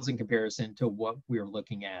pales in comparison to what we were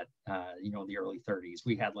looking at, in the early 30s.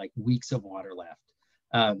 We had like weeks of water left.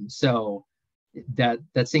 So that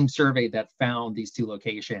same survey that found these two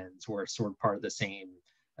locations were sort of part of the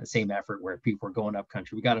same effort where people were going up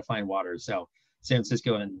country. We got to find water. So San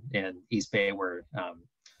Francisco and East Bay were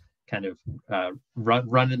kind of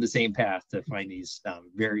running the same path to find these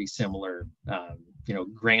very similar,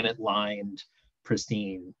 granite lined,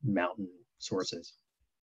 pristine mountain sources.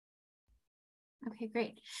 Okay,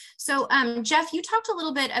 great. So Jeff, you talked a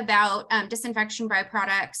little bit about disinfection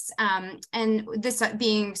byproducts, and this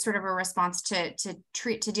being sort of a response to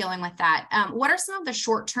dealing with that. What are some of the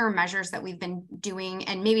short-term measures that we've been doing,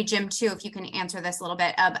 and maybe Jim too, if you can answer this a little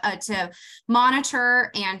bit, to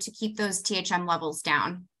monitor and to keep those THM levels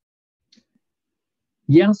down?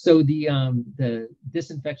 Yeah, so the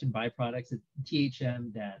disinfection byproducts, the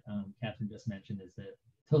THM that Catherine just mentioned, is the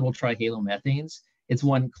total trihalomethanes. It's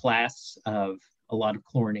one class of a lot of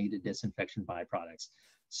chlorinated disinfection byproducts.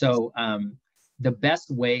 So the best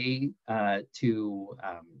way to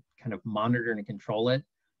kind of monitor and control it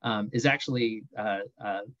is actually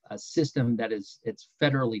a system that it's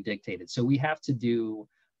federally dictated. So we have to do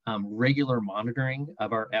regular monitoring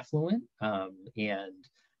of our effluent and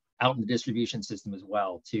out in the distribution system as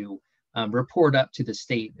well to report up to the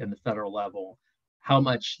state and the federal level how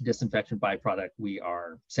much disinfectant byproduct we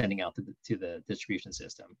are sending out to the distribution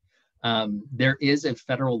system. There is a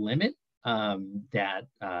federal limit that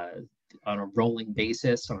on a rolling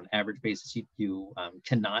basis, on an average basis, you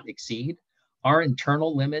cannot exceed. Our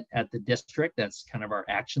internal limit at the district, that's kind of our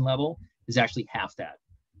action level, is actually half that.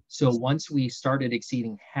 So once we started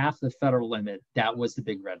exceeding half the federal limit, that was the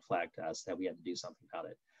big red flag to us that we had to do something about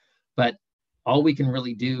it. But all we can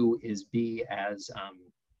really do is be as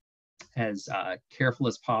careful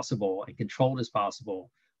as possible and controlled as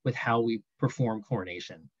possible with how we perform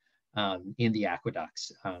chlorination in the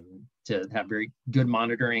aqueducts, to have very good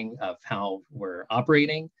monitoring of how we're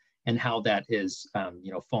operating and how that is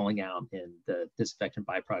falling out in the disinfectant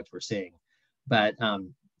byproducts we're seeing. But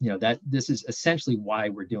this is essentially why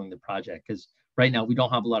we're doing the project, because right now we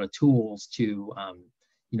don't have a lot of tools to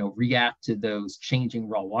react to those changing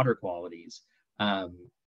raw water qualities.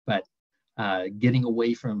 But getting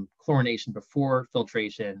away from chlorination before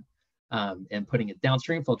filtration and putting it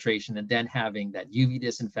downstream filtration, and then having that UV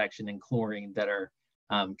disinfection and chlorine that are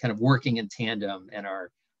kind of working in tandem and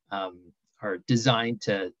are designed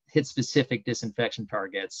to hit specific disinfection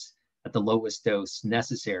targets at the lowest dose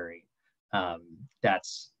necessary.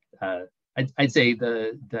 That's I'd say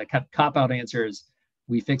the cop-out answer is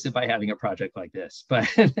we fix it by having a project like this. But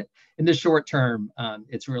in the short term,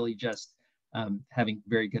 it's really just having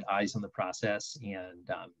very good eyes on the process and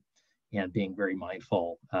being very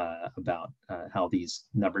mindful about how these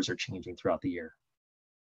numbers are changing throughout the year.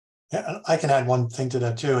 Yeah, I can add one thing to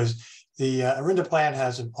that too, is the Orinda plant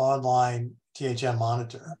has an online THM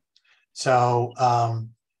monitor. So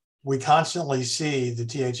we constantly see the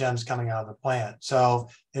THMs coming out of the plant. So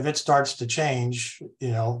if it starts to change,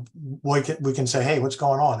 we can say, hey, what's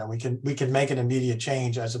going on? And we can make an immediate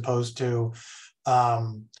change, as opposed to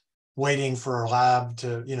waiting for a lab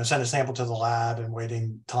to, send a sample to the lab and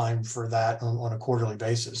waiting time for that on a quarterly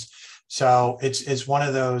basis. So it's one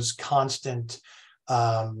of those constant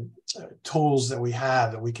tools that we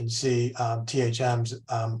have that we can see THMs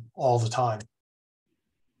all the time.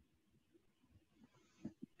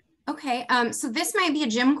 Okay, so this might be a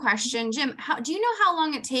Jim question. Jim, do you know how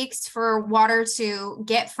long it takes for water to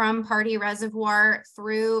get from Party Reservoir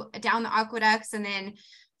down the aqueducts, and then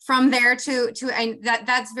from there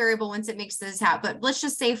that's variable once it makes this out, but let's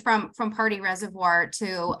just say from Party Reservoir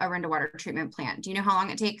to Orinda Water Treatment Plant. Do you know how long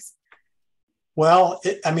it takes? Well,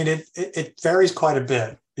 it varies quite a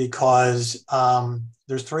bit, because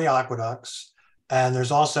there's 3 aqueducts, and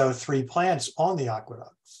there's also 3 plants on the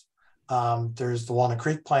aqueducts. There's the Walnut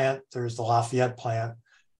Creek plant, there's the Lafayette plant,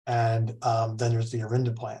 and then there's the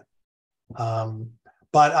Orinda plant.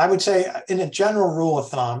 But I would say, in a general rule of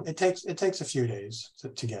thumb, it takes a few days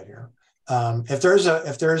to get here. If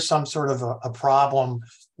there's some sort of a problem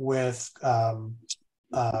with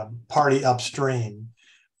Party upstream,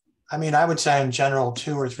 I would say in general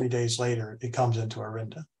 2 or 3 days later it comes into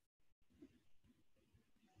Orinda.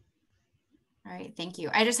 All right, thank you.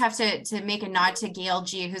 I just have to make a nod to Gail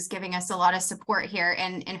G, who's giving us a lot of support here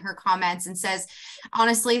in her comments, and says,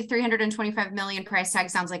 honestly, 325 million price tag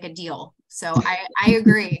sounds like a deal. So I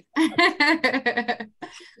agree. It's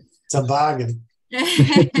a bargain.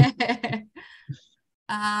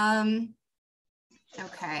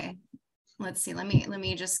 Okay, let's see. Let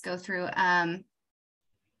me just go through.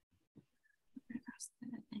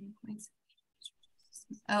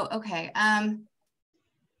 Oh, okay.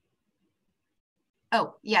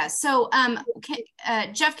 Oh, yeah. So,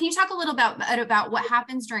 Jeff, can you talk a little about what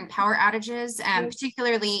happens during power outages,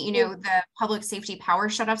 particularly, the public safety power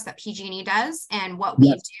shutoffs that PG&E does, and what we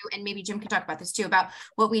do, and maybe Jim can talk about this too, about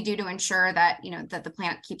what we do to ensure that, that the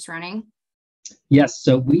plant keeps running? Yes.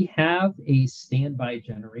 So we have a standby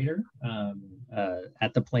generator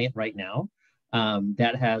at the plant right now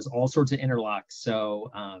that has all sorts of interlocks. So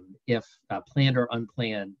if a planned or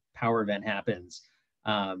unplanned power event happens,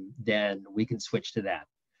 then we can switch to that.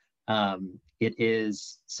 It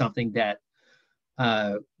is something that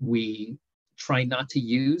we try not to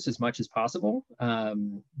use as much as possible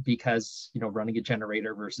because running a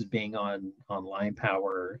generator versus being on line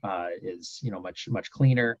power is much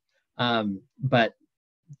cleaner. But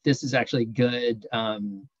this is actually good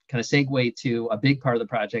kind of segue to a big part of the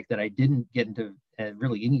project that I didn't get into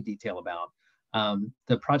really any detail about.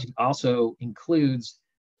 The project also includes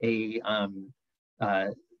a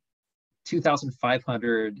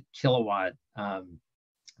 2,500 kilowatt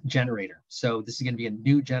generator. So this is going to be a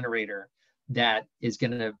new generator that is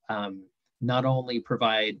going to not only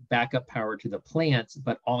provide backup power to the plant,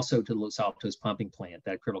 but also to Los Altos pumping plant,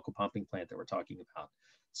 that critical pumping plant that we're talking about.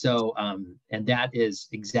 So, and that is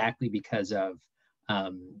exactly because of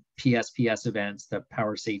PSPS events, the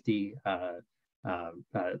power safety, the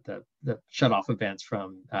shutoff events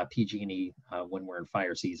from PG&E when we're in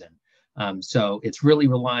fire season. So it's really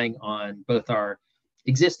relying on both our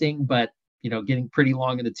existing, but getting pretty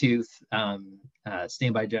long in the tooth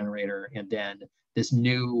standby generator, and then this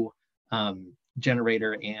new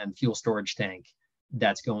generator and fuel storage tank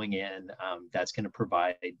that's going in, that's going to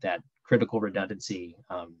provide that critical redundancy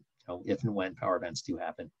if and when power events do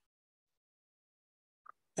happen.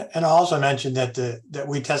 And I also mentioned that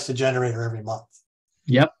we test the generator every month.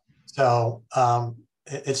 Yep. So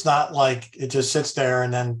it's not like it just sits there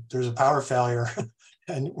and then there's a power failure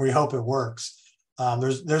and we hope it works.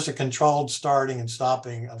 There's a controlled starting and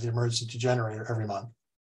stopping of the emergency generator every month.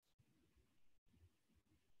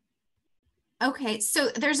 Okay, so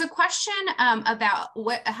there's a question about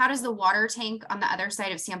how does the water tank on the other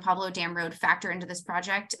side of San Pablo Dam Road factor into this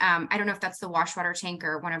project? I don't know if that's the wash water tank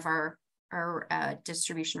or one of our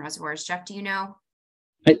distribution reservoirs. Jeff, do you know?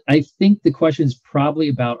 I think the question is probably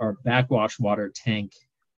about our backwash water tank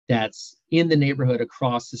that's in the neighborhood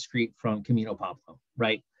across the street from Camino Pablo,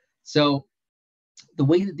 right? So the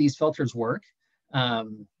way that these filters work,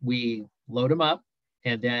 we load them up,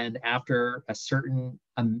 and then after a certain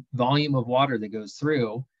volume of water that goes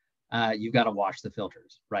through, you've got to wash the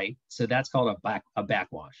filters, right? So that's called a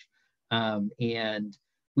backwash. And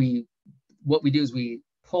what we do is we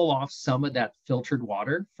pull off some of that filtered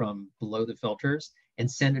water from below the filters and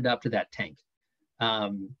send it up to that tank.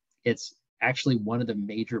 It's actually one of the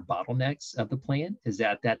major bottlenecks of the plant is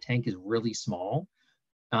that tank is really small.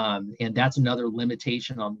 And that's another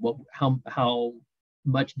limitation on how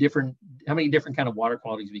many different kind of water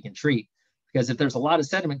qualities we can treat. Because if there's a lot of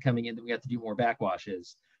sediment coming in, then we have to do more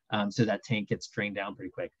backwashes. So that tank gets drained down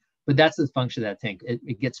pretty quick. But that's the function of that tank.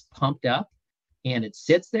 It gets pumped up and it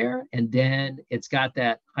sits there, and then it's got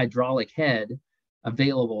that hydraulic head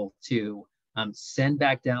available to send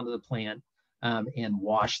back down to the plant and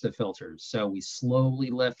wash the filters. So we slowly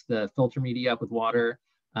lift the filter media up with water,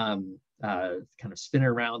 kind of spin it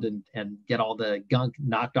around and get all the gunk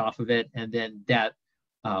knocked off of it. And then that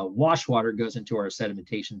wash water goes into our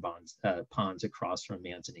sedimentation ponds across from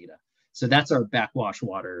Manzanita. So that's our backwash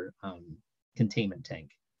water containment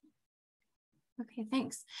tank. Okay,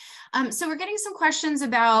 thanks. So we're getting some questions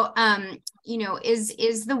about,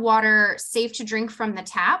 is the water safe to drink from the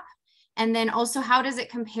tap? And then also, how does it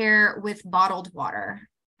compare with bottled water?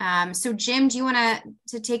 So Jim, do you want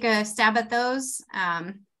to take a stab at those?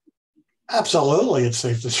 Absolutely, it's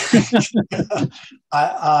safe to drink.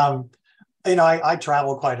 I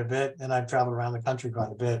travel quite a bit, and I've traveled around the country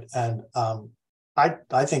quite a bit, and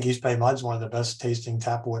I think East Bay Mud's one of the best tasting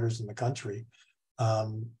tap waters in the country,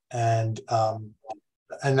 and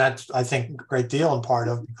that's, I think, a great deal in part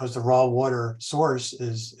of because the raw water source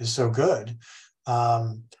is so good.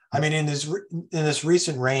 I mean, in this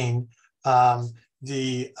recent rain,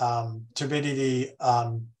 the turbidity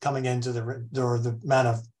coming into the amount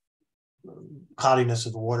of cloudiness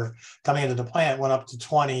of the water coming into the plant went up to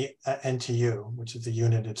 20 NTU, which is the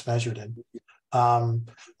unit it's measured in.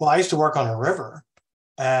 Well, I used to work on a river,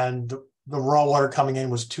 and the raw water coming in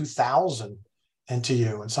was 2,000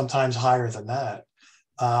 NTU, and sometimes higher than that.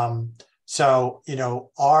 So,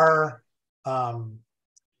 our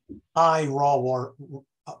high raw water,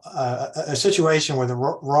 a situation where the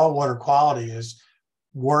raw water quality is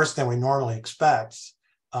worse than we normally expect,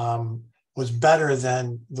 was better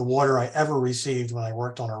than the water I ever received when I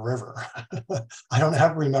worked on a river. I don't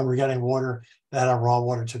ever remember getting water that had a raw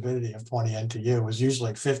water turbidity of 20 NTU. It was usually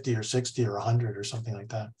like 50 or 60 or 100 or something like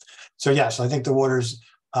that. So yes, I think the water's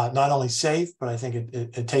not only safe, but I think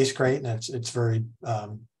it tastes great, and it's very, I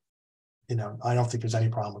don't think there's any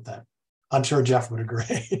problem with that. I'm sure Jeff would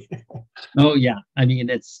agree. Oh yeah, I mean,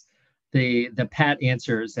 it's the pat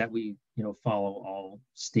answers that we follow all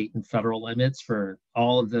state and federal limits for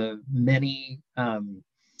all of the many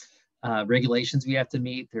regulations we have to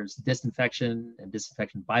meet. There's disinfection and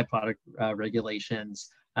disinfection byproduct regulations.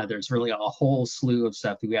 There's really a whole slew of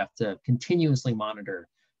stuff that we have to continuously monitor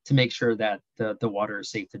to make sure that the water is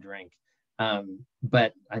safe to drink.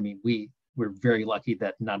 But I mean, we're very lucky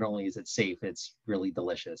that not only is it safe, it's really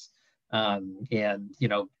delicious. And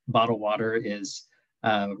bottled water is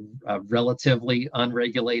a relatively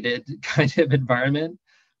unregulated kind of environment.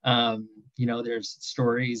 There's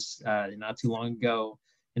stories not too long ago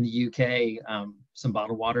in the UK, some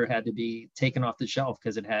bottled water had to be taken off the shelf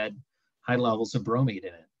because it had high levels of bromate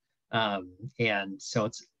in it. And so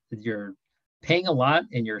you're paying a lot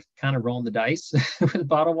and you're kind of rolling the dice with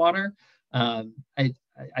bottled water.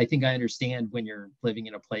 I think I understand when you're living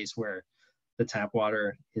in a place where the tap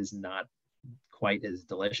water is not quite as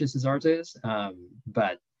delicious as ours is.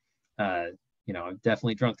 But I've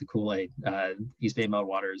definitely drunk the Kool-Aid. East Bay Mud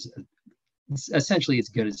water is essentially as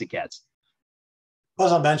good as it gets.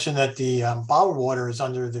 Well, I'll mention that the bottled water is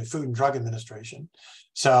under the Food and Drug Administration,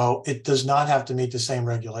 so it does not have to meet the same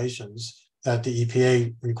regulations that the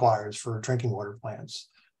EPA requires for drinking water plants.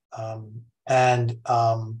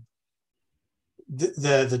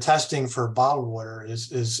 The testing for bottled water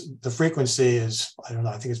is the frequency is, I don't know,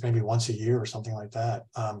 I think it's maybe once a year or something like that,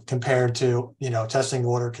 compared to, testing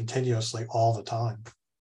water continuously all the time.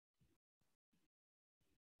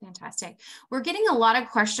 Fantastic. We're getting a lot of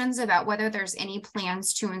questions about whether there's any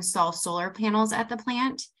plans to install solar panels at the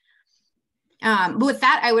plant. But with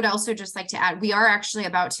that, I would also just like to add, we are actually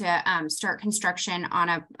about to start construction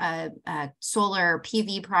on a solar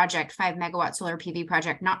PV project, 5 megawatt solar PV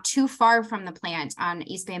project, not too far from the plant on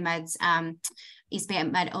East Bay Mud's East Bay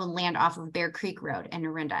Mud owned land off of Bear Creek Road in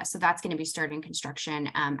Orinda. So that's going to be starting construction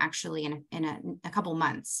actually in a couple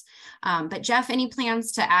months. But Jeff, any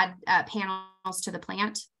plans to add panels to the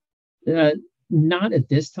plant? Not at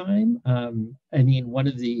this time. I mean, one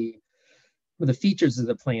of the features of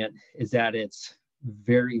the plant is that it's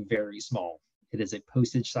very, very small. It is a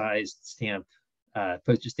postage stamp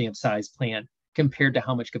size plant compared to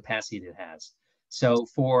how much capacity it has. So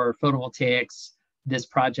for photovoltaics, this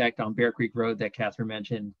project on Bear Creek Road that Catherine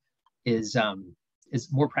mentioned is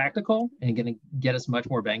more practical and going to get us much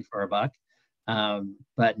more bang for our buck.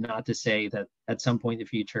 But not to say that at some point in the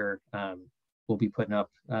future, we'll be putting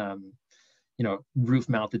up,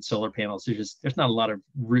 roof-mounted solar panels. There's not a lot of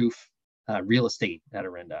roof real estate at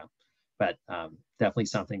Orinda, but definitely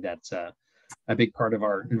something that's a big part of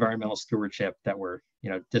our environmental stewardship that we're,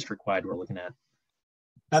 district-wide we're looking at.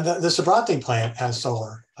 And the Sobrante plant has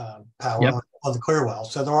solar power on the Clearwell.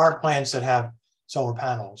 So there are plants that have solar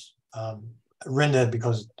panels. Orinda,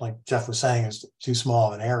 because like Jeff was saying, is too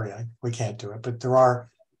small an area. We can't do it, but there are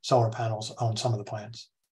solar panels on some of the plants.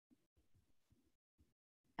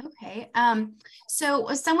 Okay. So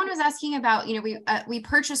someone was asking about, we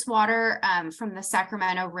purchase water from the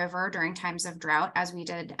Sacramento River during times of drought, as we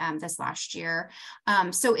did this last year.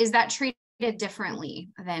 So is that treated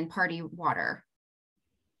differently than party water?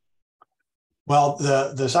 Well,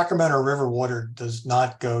 the Sacramento River water does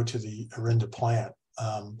not go to the Orinda plant.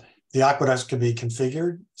 The aqueducts can be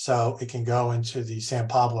configured so it can go into the San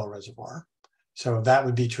Pablo Reservoir. So that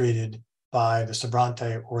would be treated by the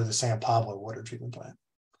Sobrante or the San Pablo water treatment plant.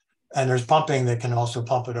 And there's pumping that can also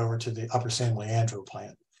pump it over to the Upper San Leandro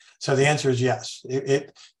plant. So the answer is yes.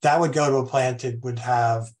 That would go to a plant that would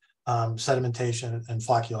have sedimentation and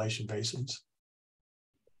flocculation basins.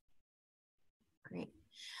 Great.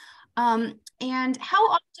 And how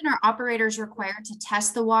often are operators required to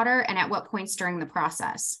test the water, and at what points during the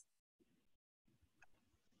process?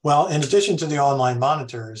 Well, in addition to the online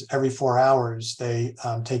monitors, every 4 hours, they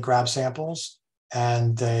take grab samples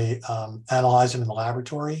and they analyze them in the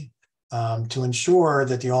laboratory to ensure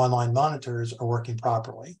that the online monitors are working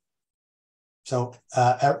properly. So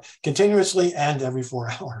continuously and every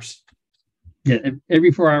 4 hours. Yeah,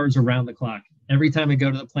 every 4 hours around the clock. Every time I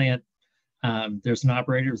go to the plant, there's an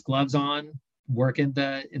operator with gloves on, working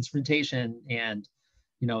the instrumentation. And,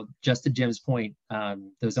 just to Jim's point,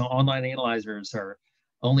 those online analyzers are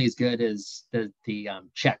only as good as the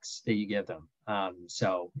checks that you give them.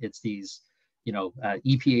 So it's these,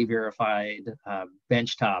 EPA verified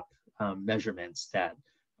benchtop measurements that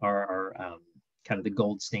are kind of the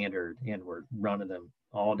gold standard, and we're running them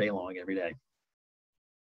all day long, every day.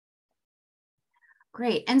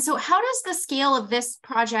 Great. And so how does the scale of this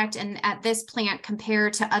project and at this plant compare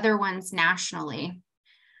to other ones nationally?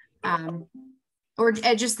 Or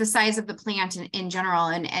just the size of the plant in general,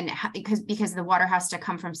 and because the water has to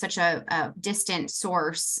come from such a distant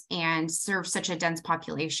source and serve such a dense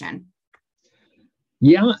population?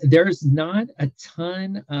 Yeah, there's not a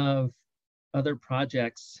ton of other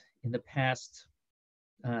projects in the past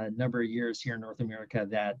number of years here in North America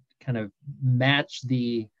that kind of match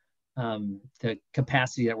the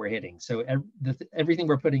capacity that we're hitting. So everything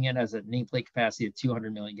we're putting in has a nameplate capacity of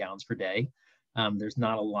 200 million gallons per day. There's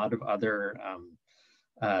not a lot of other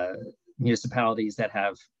municipalities that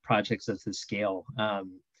have projects of this scale.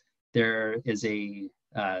 There is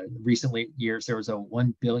recently years, there was a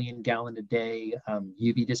 1 billion gallon a day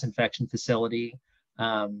UV disinfection facility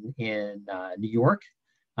in New York.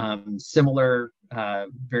 Similar,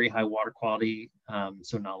 very high water quality,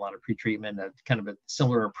 so not a lot of pretreatment, kind of a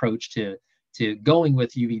similar approach to going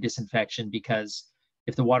with UV disinfection, because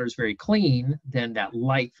if the water is very clean, then that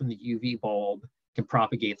light from the UV bulb can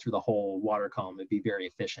propagate through the whole water column and be very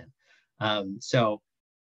efficient. So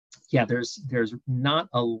yeah, there's not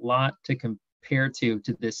a lot to compare to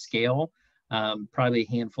this scale, probably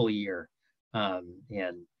a handful a year,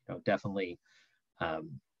 and definitely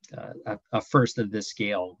a first of this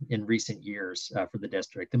scale in recent years for the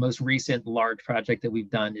district. The most recent large project that we've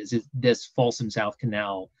done is this Folsom South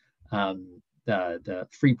Canal, the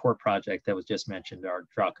Freeport project that was just mentioned, our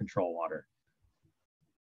drought control water.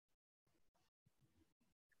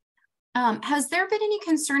 Has there been any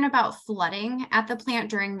concern about flooding at the plant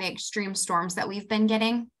during the extreme storms that we've been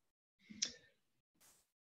getting?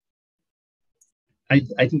 I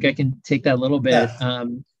think I can take that a little bit.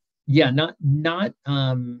 Yeah, not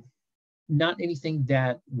anything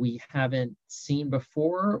that we haven't seen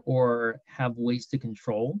before or have ways to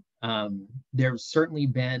control. There's certainly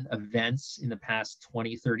been events in the past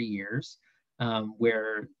 20, 30 years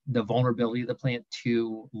where the vulnerability of the plant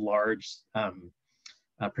to large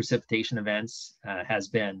precipitation events has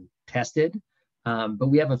been tested. But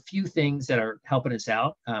we have a few things that are helping us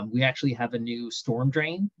out. We actually have a new storm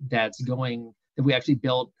drain that we actually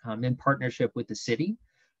built in partnership with the city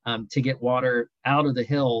to get water out of the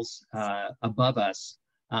hills above us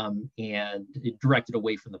and directed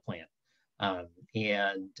away from the plant.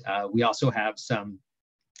 And we also have some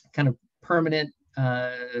kind of permanent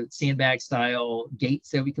sandbag style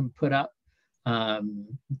gates that we can put up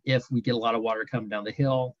if we get a lot of water coming down the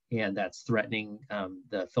hill and that's threatening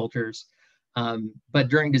the filters. But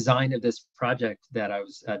during design of this project that I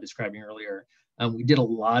was describing earlier, we did a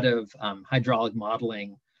lot of hydraulic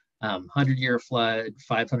modeling, 100-year flood,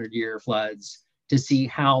 500-year floods, to see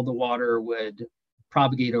how the water would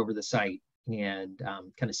propagate over the site and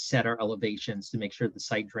kind of set our elevations to make sure the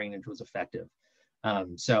site drainage was effective.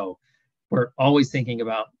 So we're always thinking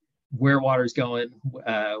about where water's going,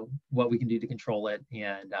 what we can do to control it,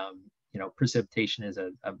 and precipitation is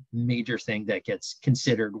a major thing that gets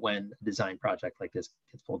considered when a design project like this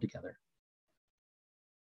gets pulled together.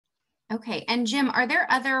 Okay, and Jim, are there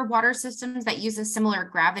other water systems that use a similar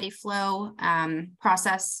gravity flow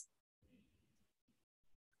process?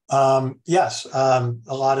 Yes, a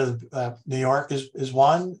lot of New York is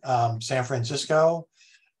one, San Francisco,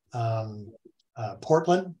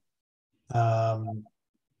 Portland,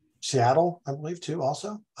 Seattle, I believe too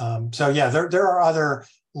also. So yeah, there are other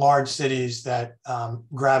large cities that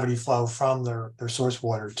gravity flow from their source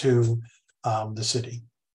water to the city.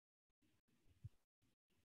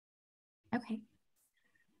 Okay.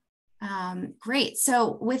 Great.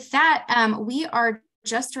 So with that, we are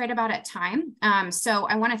just right about at time. So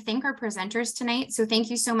I want to thank our presenters tonight. So thank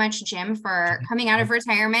you so much, Jim, for coming out of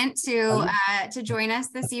retirement to join us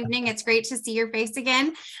this evening. It's great to see your face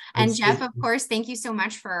again. And Jeff, of course, thank you so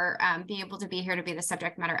much for being able to be here to be the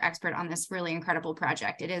subject matter expert on this really incredible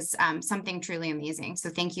project. It is something truly amazing. So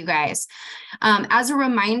thank you guys. As a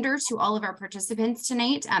reminder to all of our participants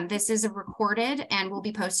tonight, this is recorded and will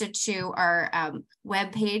be posted to our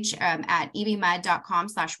webpage at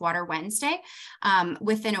ebmud.com/waterwednesday.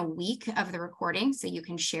 Within a week of the recording, so you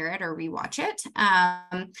can share it or rewatch it.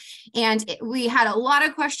 We had a lot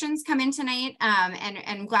of questions come in tonight, and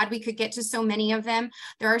I'm glad we could get to so many of them.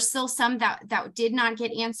 There are still some that did not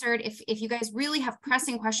get answered. If you guys really have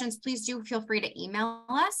pressing questions, please do feel free to email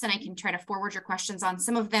us, and I can try to forward your questions on.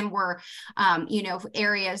 Some of them were,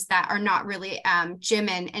 areas that are not really Jim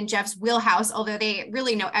and Jeff's wheelhouse, although they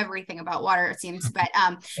really know everything about water, it seems. But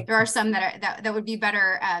there are some that would be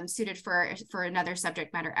better suited for another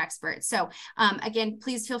subject matter expert. So again,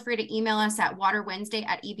 please feel free to email us at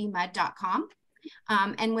waterwednesday@ebmud.com.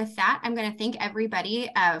 And with that, I'm going to thank everybody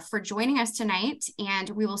for joining us tonight, and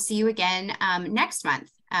we will see you again next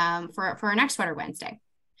month for our next Water Wednesday.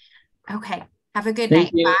 Okay, have a good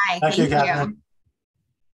night. Bye. Thank you, Catherine.